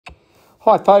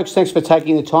Hi folks, thanks for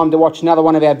taking the time to watch another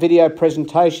one of our video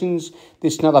presentations.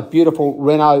 This is another beautiful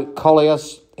Renault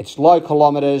Koleos. It's low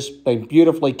kilometres, been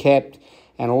beautifully kept,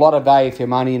 and a lot of value for your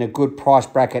money in a good price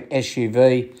bracket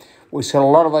SUV. We sell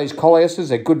a lot of these Koleoses.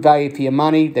 They're good value for your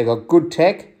money. They've got good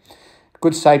tech,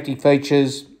 good safety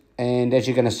features, and as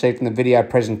you're going to see from the video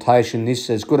presentation, this is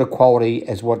as good a quality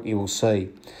as what you will see.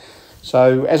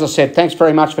 So as I said, thanks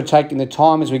very much for taking the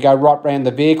time as we go right around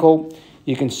the vehicle.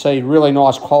 You can see really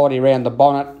nice quality around the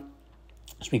bonnet.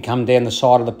 As we come down the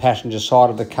side of the passenger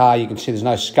side of the car, you can see there's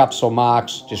no scuffs or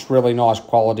marks, just really nice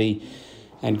quality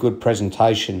and good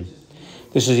presentation.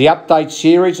 This is the update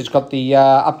series. It's got the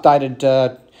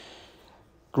updated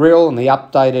grille and the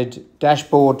updated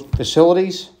dashboard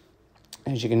facilities.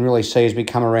 As you can really see as we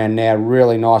come around now,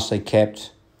 really nicely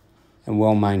kept and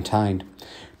well maintained.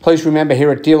 Please remember,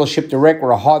 here at Dealership Direct, we're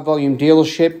a high volume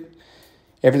dealership.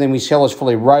 Everything we sell is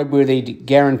fully roadworthy,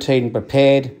 guaranteed and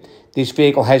prepared. This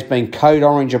vehicle has been Code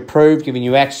Orange approved, giving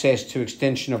you access to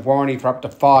extension of warranty for up to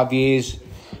 5 years.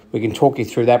 We can talk you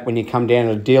through that when you come down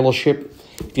to the dealership.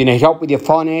 If you need help with your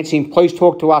financing, please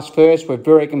talk to us first. We're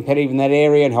very competitive in that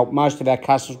area and help most of our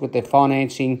customers with their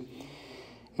financing.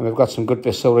 And we've got some good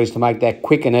facilities to make that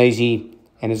quick and easy.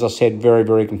 And as I said, very,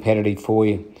 very competitive for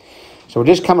you. So we'll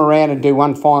just come around and do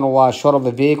one final shot of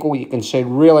the vehicle. You can see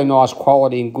really nice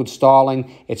quality and good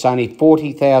styling. It's only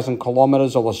 40,000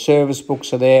 kilometres. All the service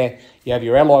books are there. You have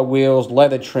your alloy wheels,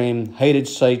 leather trim, heated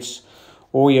seats,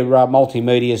 all your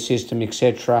multimedia system,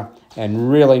 etc.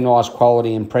 And really nice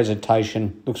quality and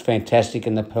presentation. Looks fantastic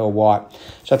in the pearl white.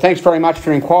 So thanks very much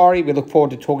for your inquiry. We look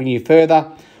forward to talking to you further.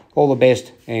 All the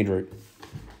best, Andrew.